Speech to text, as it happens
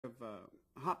of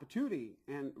Hot Patootie,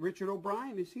 and Richard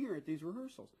O'Brien is here at these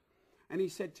rehearsals. And he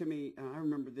said to me, I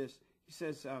remember this, he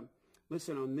says,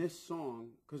 listen, on this song,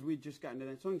 because we'd just gotten to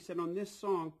that song, he said, on this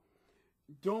song,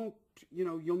 don't,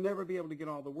 you'll never be able to get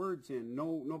all the words in.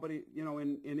 Nobody,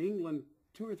 in England,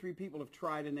 2 or 3 people have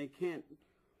tried and they can't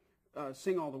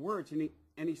sing all the words. And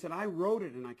he said, I wrote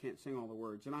it and I can't sing all the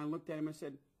words. And I looked at him and I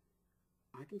said,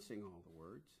 I can sing all the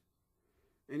words.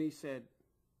 And he said,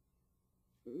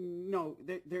 no,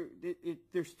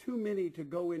 there's too many to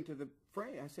go into the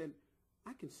fray. I said,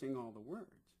 I can sing all the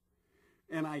words.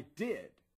 And I did.